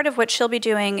 And part of what she'll be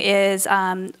doing is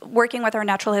working with our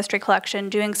natural history collection,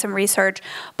 doing some research,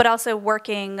 but also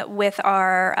working with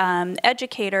our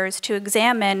educators to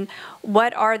examine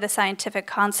what are the scientific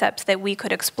concepts that we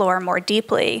could explore more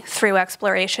deeply through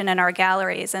exploration in our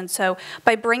galleries. And so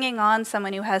by bringing on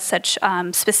someone who has such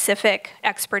specific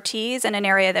expertise in an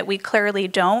area that we clearly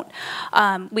don't,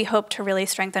 we hope to really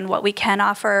strengthen what we can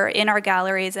offer in our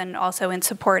galleries and also in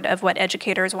support of what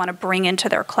educators want to bring into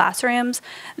their classrooms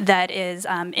that is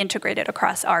integrated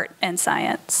across art and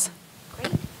science.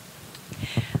 Great.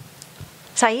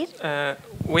 Saeed?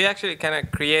 We actually kind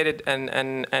of created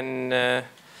an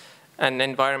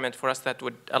environment for us that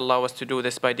would allow us to do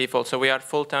this by default. So we are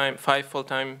 5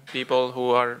 full-time people who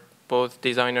are both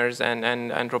designers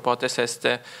and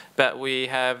roboticists, but we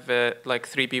have like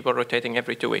 3 people rotating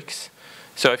every 2 weeks.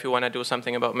 So if you want to do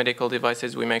something about medical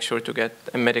devices, we make sure to get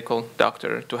a medical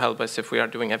doctor to help us. If we are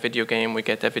doing a video game, we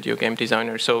get a video game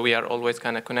designer. So we are always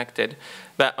kind of connected.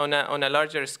 But on a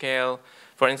larger scale,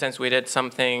 for instance, we did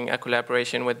a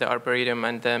collaboration with the Arboretum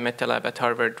and the Meta Lab at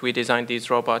Harvard. We designed these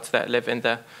robots that live in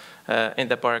the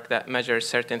park that measure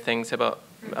certain things about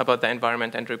the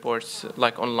environment and reports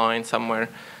like online somewhere.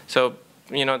 So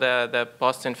the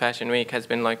Boston Fashion Week has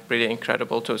been like really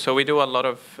incredible too. So we do a lot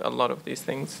of these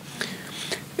things.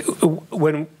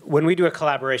 When we do a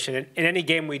collaboration, in any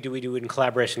game we do it in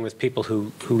collaboration with people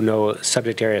who know a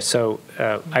subject area. So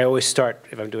I always start,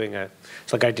 if I'm doing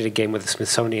it's like I did a game with the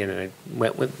Smithsonian and I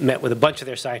met with a bunch of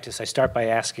their scientists. I start by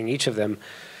asking each of them,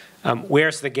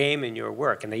 where's the game in your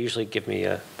work? And they usually give me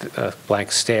a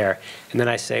blank stare. And then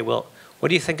I say, well, what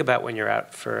do you think about when you're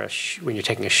out for when you're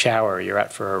taking a shower or you're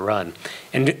out for a run?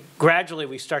 And gradually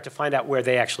we start to find out where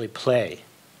they actually play.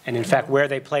 And in fact, where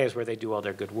they play is where they do all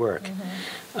their good work.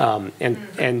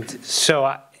 And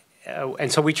so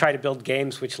we try to build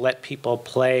games which let people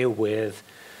play with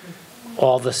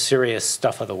all the serious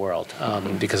stuff of the world.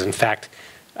 Because in fact,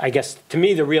 I guess to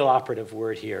me the real operative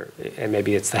word here, and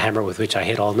maybe it's the hammer with which I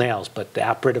hit all nails, but the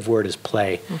operative word is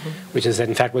play, which is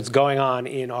in fact what's going on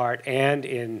in art and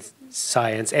in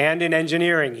science and in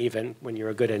engineering even, when you're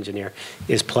a good engineer,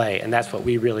 is play. And that's what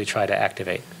we really try to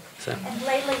activate. So. And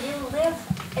Layla, you live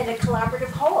in a collaborative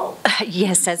whole.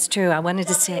 Yes, that's true. I wanted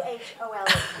to say.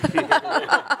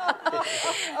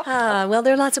 Well,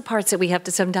 there are lots of parts that we have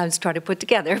to sometimes try to put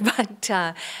together, but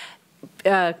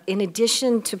in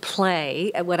addition to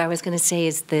play, what I was going to say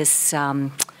is this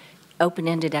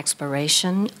open-ended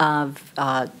exploration of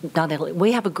not only,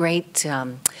 we have a great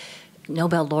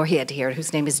Nobel laureate here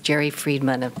whose name is Jerry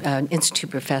Friedman, an institute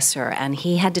professor, and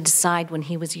he had to decide when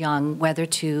he was young whether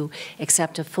to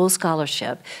accept a full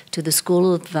scholarship to the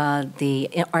School of the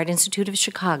Art Institute of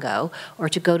Chicago or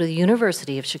to go to the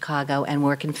University of Chicago and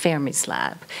work in Fermi's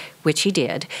lab, which he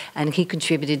did, and he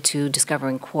contributed to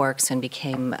discovering quarks and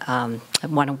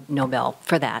won a Nobel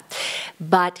for that.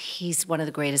 But he's one of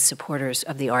the greatest supporters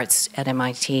of the arts at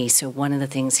MIT, so one of the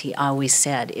things he always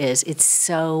said is it's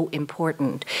so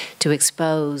important to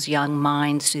expose young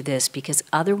minds to this, because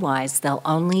otherwise they'll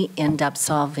only end up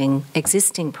solving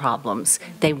existing problems.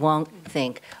 They won't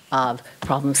think of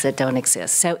problems that don't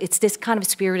exist. So it's this kind of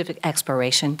spirit of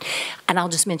exploration. And I'll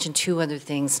just mention two other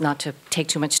things, not to take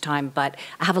too much time, but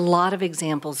I have a lot of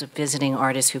examples of visiting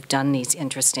artists who've done these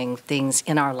interesting things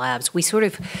in our labs.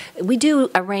 We do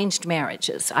arranged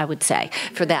marriages, I would say,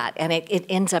 for that. And it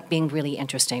ends up being really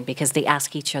interesting because they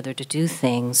ask each other to do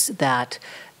things that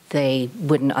they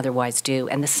wouldn't otherwise do.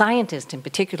 And the scientists in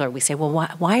particular, we say, well,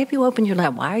 why have you opened your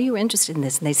lab? Why are you interested in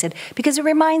this? And they said, because it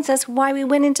reminds us why we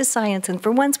went into science. And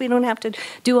for once, we don't have to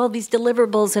do all these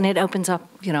deliverables, and it opens up,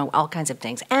 all kinds of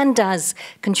things, and does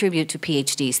contribute to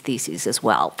PhD's theses as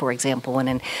well. For example, when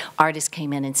an artist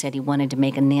came in and said he wanted to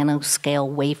make a nanoscale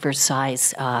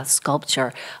wafer-size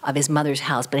sculpture of his mother's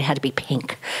house, but it had to be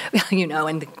pink,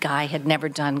 and the guy had never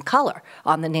done color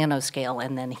on the nanoscale,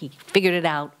 and then he figured it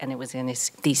out, and it was in his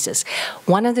thesis.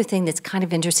 One other thing that's kind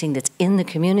of interesting that's in the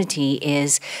community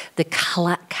is the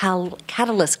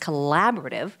Catalyst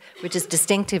Collaborative, which is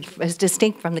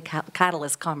distinct from the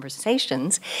Catalyst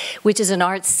Conversations, which is an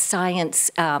arts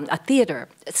science, a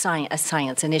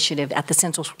science initiative at the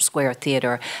Central Square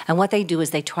Theater. And what they do is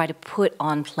they try to put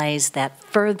on plays that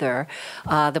further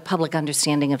the public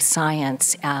understanding of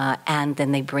science, and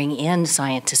then they bring in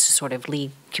scientists to sort of lead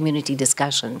community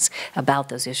discussions about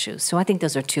those issues. So I think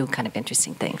those are two kind of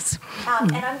interesting things.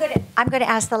 And I'm going to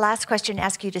ask the last question,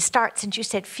 ask you to start, since you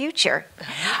said future.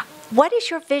 What is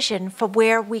your vision for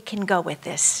where we can go with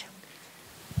this?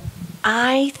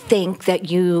 I think that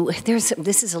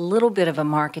this is a little bit of a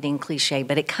marketing cliche,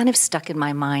 but it kind of stuck in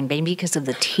my mind, maybe because of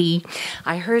the T.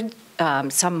 I heard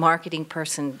some marketing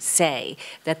person say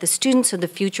that the students of the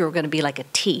future are going to be like a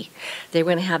T. They're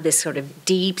going to have this sort of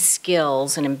deep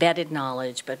skills and embedded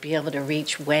knowledge, but be able to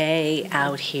reach way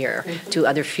out here to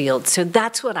other fields. So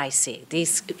that's what I see.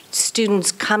 These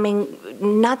students coming,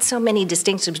 not so many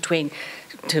distinctions between,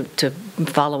 to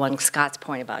follow on Scott's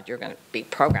point about you're going to be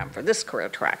programmed for this career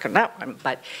track and that one,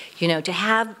 but to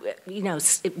have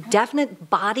definite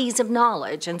bodies of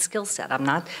knowledge and skill set. I'm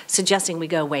not suggesting we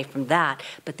go away from that,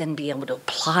 but then be able to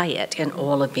apply it in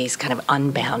all of these kind of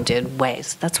unbounded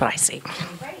ways. That's what I see.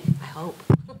 Great. I hope.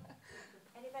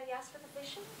 Anybody else for the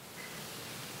vision?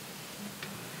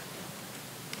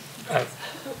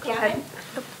 Go ahead.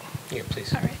 Yeah,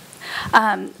 please. All right.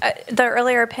 The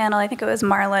earlier panel, I think it was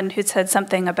Marlon who said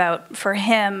something about, for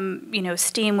him,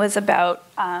 STEAM was about,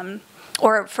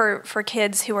 or for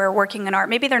kids who are working in art,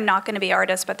 maybe they're not going to be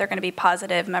artists, but they're going to be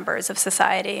positive members of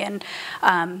society. And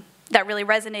that really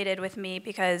resonated with me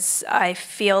because I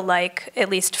feel like, at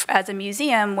least as a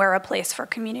museum, we're a place for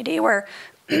community. We're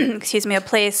excuse me, a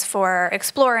place for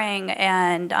exploring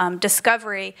and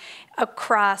discovery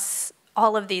across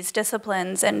all of these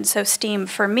disciplines. And so STEAM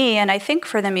for me, and I think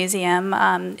for the museum,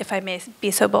 if I may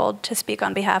be so bold to speak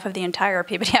on behalf of the entire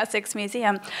Peabody Essex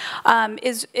Museum,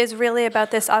 is really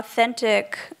about this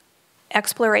authentic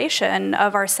exploration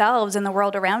of ourselves and the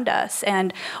world around us.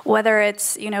 And whether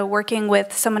it's, working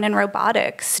with someone in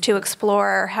robotics to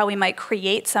explore how we might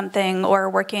create something, or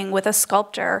working with a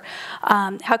sculptor,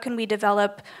 how can we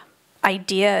develop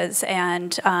ideas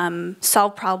and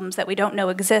solve problems that we don't know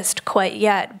exist quite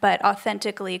yet, but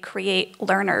authentically create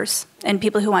learners and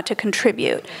people who want to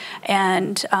contribute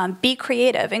and be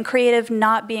creative. And creative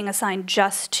not being assigned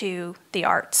just to the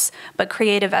arts, but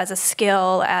creative as a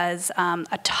skill, as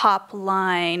a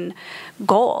top-line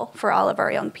goal for all of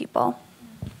our young people.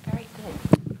 Very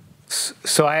good.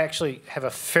 So I actually have a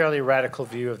fairly radical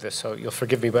view of this, so you'll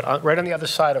forgive me, but right on the other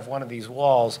side of one of these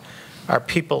walls are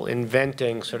people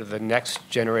inventing sort of the next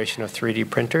generation of 3D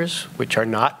printers, which are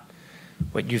not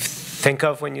what you think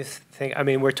of when you think. I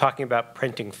mean, we're talking about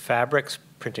printing fabrics,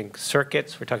 printing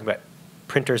circuits. We're talking about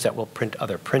printers that will print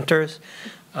other printers.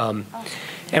 And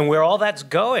where all that's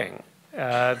going,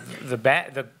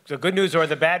 the good news or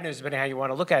the bad news, depending on how you want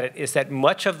to look at it, is that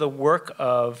much of the work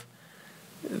of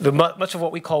much of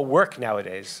what we call work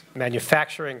nowadays,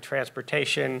 manufacturing,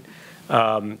 transportation,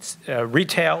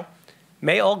 retail,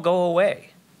 may all go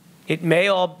away.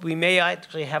 We may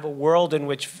actually have a world in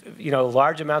which,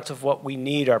 large amounts of what we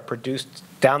need are produced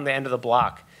down the end of the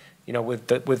block,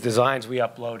 with designs we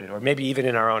uploaded, or maybe even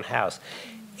in our own house.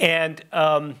 And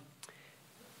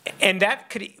that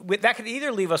could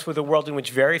either leave us with a world in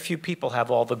which very few people have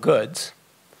all the goods,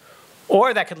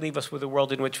 or that could leave us with a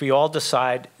world in which we all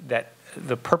decide that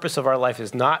the purpose of our life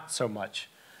is not so much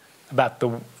about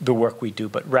the work we do,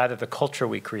 but rather the culture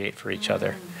we create for each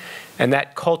other. And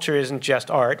that culture isn't just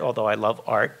art, although I love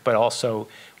art, but also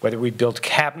whether we build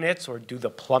cabinets or do the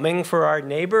plumbing for our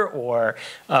neighbor or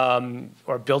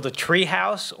build a tree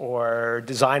house or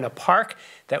design a park,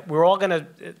 that we're all going to,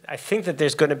 I think that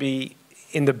there's going to be,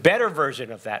 in the better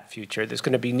version of that future, there's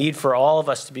going to be need for all of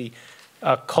us to be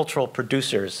cultural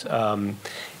producers.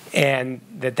 And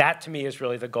that to me is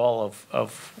really the goal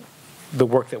of the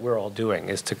work that we're all doing,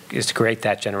 is to create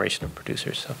that generation of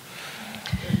producers. So.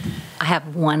 I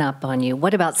have one up on you.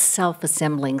 What about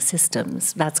self-assembling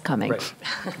systems? That's coming. Right.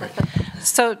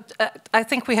 So I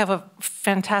think we have a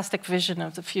fantastic vision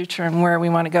of the future and where we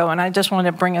want to go. And I just want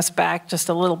to bring us back just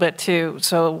a little bit too.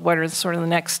 So what are sort of the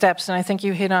next steps? And I think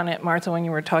you hit on it, Martha, when you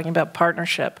were talking about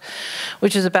partnership,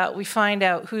 which is about we find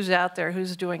out who's out there,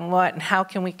 who's doing what, and how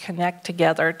can we connect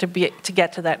together to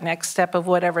get to that next step of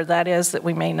whatever that is that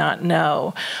we may not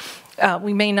know.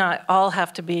 We may not all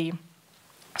have to be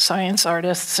science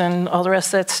artists and all the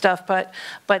rest of that stuff, but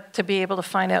to be able to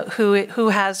find out who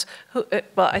has.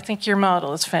 Well, I think your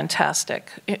model is fantastic.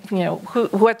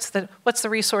 What's the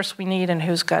resource we need, and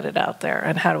who's got it out there,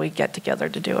 and how do we get together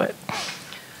to do it?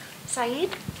 Saeed,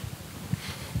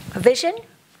 a vision?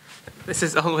 This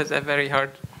is always a very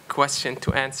hard question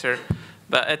to answer,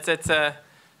 but it's a.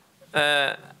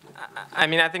 I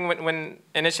mean, I think when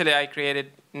initially I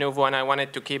created Nouveau and I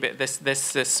wanted to keep it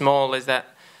this small, is that.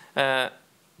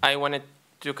 I wanted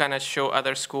to kind of show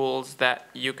other schools that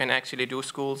you can actually do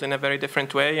schools in a very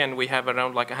different way, and we have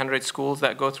around like 100 schools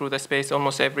that go through the space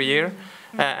almost every year.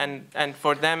 And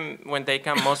for them, when they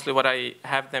come, mostly what I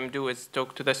have them do is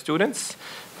talk to the students,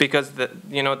 because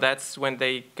that's when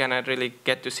they kind of really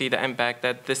get to see the impact,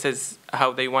 that this is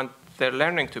how they want their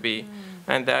learning to be.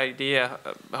 And the idea,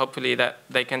 hopefully, that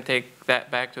they can take that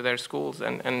back to their schools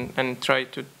and try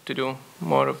to do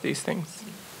more of these things.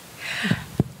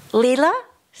 Leela,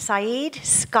 Saeed,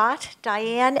 Scott,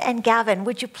 Diane, and Gavin,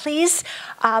 would you please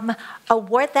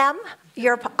award them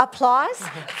your applause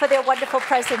for their wonderful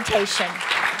presentation?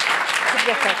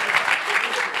 Terrific.